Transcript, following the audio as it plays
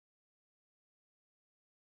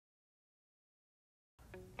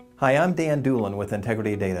Hi, I'm Dan Doolin with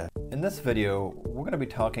Integrity Data. In this video, we're going to be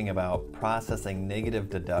talking about processing negative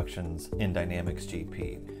deductions in Dynamics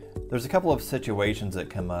GP. There's a couple of situations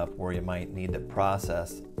that come up where you might need to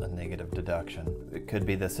process a negative deduction. It could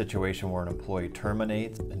be the situation where an employee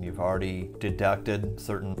terminates and you've already deducted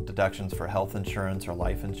certain deductions for health insurance or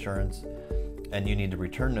life insurance, and you need to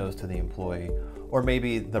return those to the employee. Or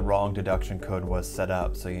maybe the wrong deduction code was set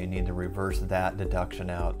up, so you need to reverse that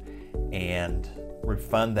deduction out and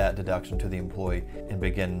refund that deduction to the employee and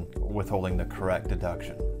begin withholding the correct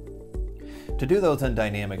deduction. To do those in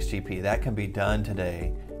Dynamics GP, that can be done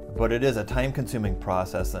today, but it is a time-consuming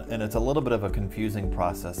process and it's a little bit of a confusing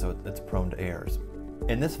process, so it's prone to errors.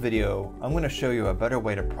 In this video, I'm going to show you a better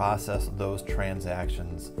way to process those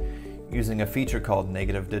transactions using a feature called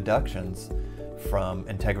Negative Deductions from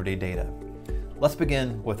Integrity Data. Let's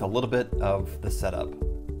begin with a little bit of the setup.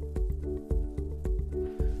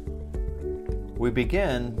 We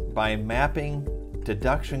begin by mapping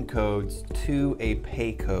deduction codes to a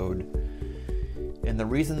pay code. And the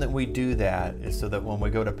reason that we do that is so that when we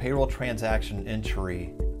go to payroll transaction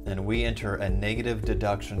entry and we enter a negative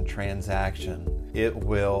deduction transaction, it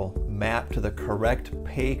will map to the correct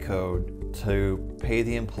pay code to pay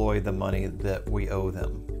the employee the money that we owe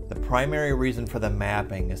them. The primary reason for the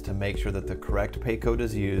mapping is to make sure that the correct pay code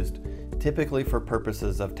is used, typically for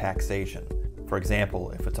purposes of taxation. For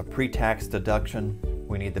example, if it's a pre-tax deduction,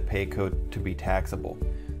 we need the pay code to be taxable.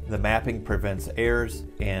 The mapping prevents errors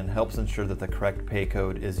and helps ensure that the correct pay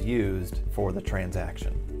code is used for the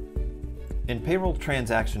transaction. In payroll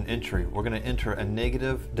transaction entry, we're going to enter a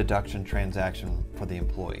negative deduction transaction for the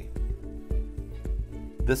employee.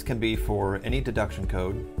 This can be for any deduction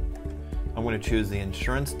code. I'm going to choose the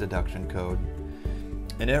insurance deduction code,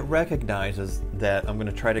 and it recognizes that I'm going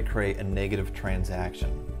to try to create a negative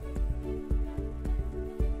transaction.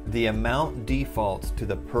 The amount defaults to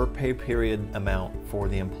the per pay period amount for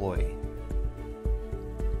the employee.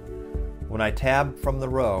 When I tab from the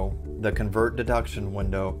row, the convert deduction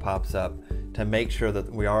window pops up to make sure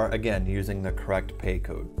that we are again using the correct pay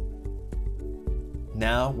code.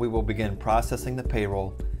 Now we will begin processing the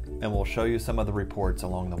payroll and we'll show you some of the reports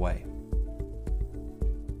along the way.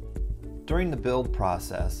 During the build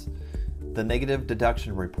process, the negative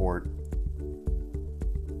deduction report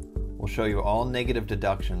will show you all negative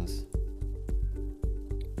deductions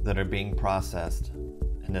that are being processed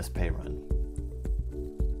in this pay run.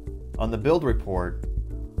 On the build report,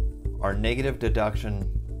 our negative deduction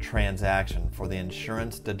transaction for the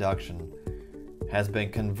insurance deduction has been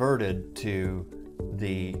converted to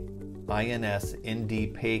the INS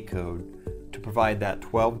ND pay code to provide that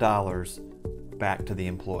 $12 back to the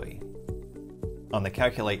employee. On the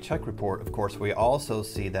calculate check report, of course, we also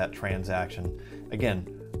see that transaction.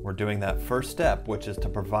 Again, we're doing that first step, which is to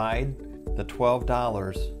provide the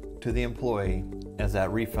 $12 to the employee as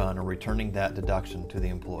that refund or returning that deduction to the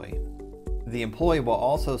employee. The employee will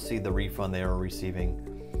also see the refund they are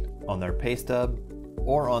receiving on their pay stub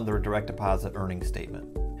or on their direct deposit earnings statement.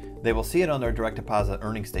 They will see it on their direct deposit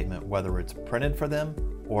earnings statement, whether it's printed for them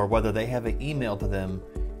or whether they have it emailed to them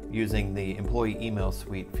using the employee email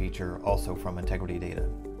suite feature also from Integrity Data.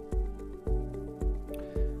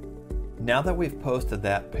 Now that we've posted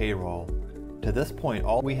that payroll, to this point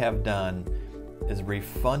all we have done is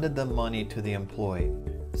refunded the money to the employee.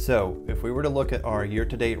 So if we were to look at our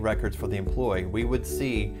year-to-date records for the employee, we would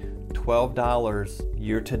see $12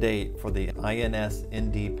 year-to-date for the INS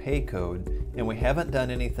ND pay code, and we haven't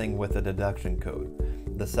done anything with the deduction code.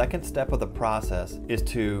 The second step of the process is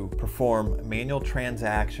to perform manual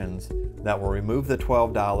transactions that will remove the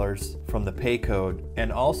 $12 from the pay code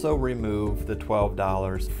and also remove the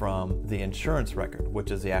 $12 from the insurance record,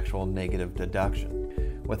 which is the actual negative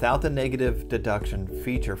deduction. Without the negative deduction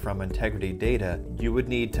feature from Integrity Data, you would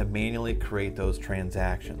need to manually create those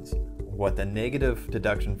transactions. What the negative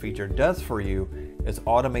deduction feature does for you is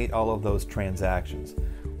automate all of those transactions.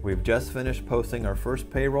 We've just finished posting our first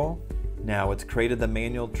payroll. Now it's created the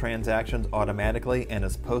manual transactions automatically and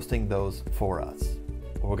is posting those for us.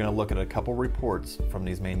 We're going to look at a couple reports from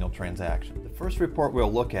these manual transactions. The first report we'll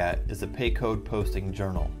look at is the pay code posting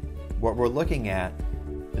journal. What we're looking at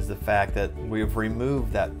is the fact that we've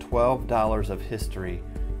removed that $12 of history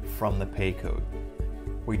from the pay code.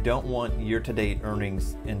 We don't want year-to-date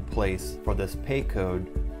earnings in place for this pay code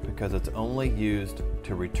because it's only used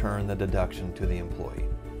to return the deduction to the employee.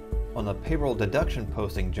 On the payroll deduction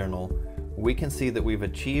posting journal, we can see that we've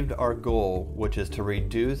achieved our goal, which is to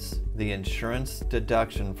reduce the insurance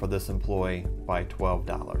deduction for this employee by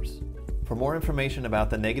 $12. For more information about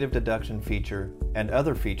the negative deduction feature and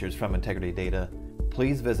other features from Integrity Data,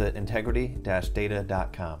 please visit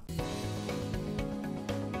integrity-data.com.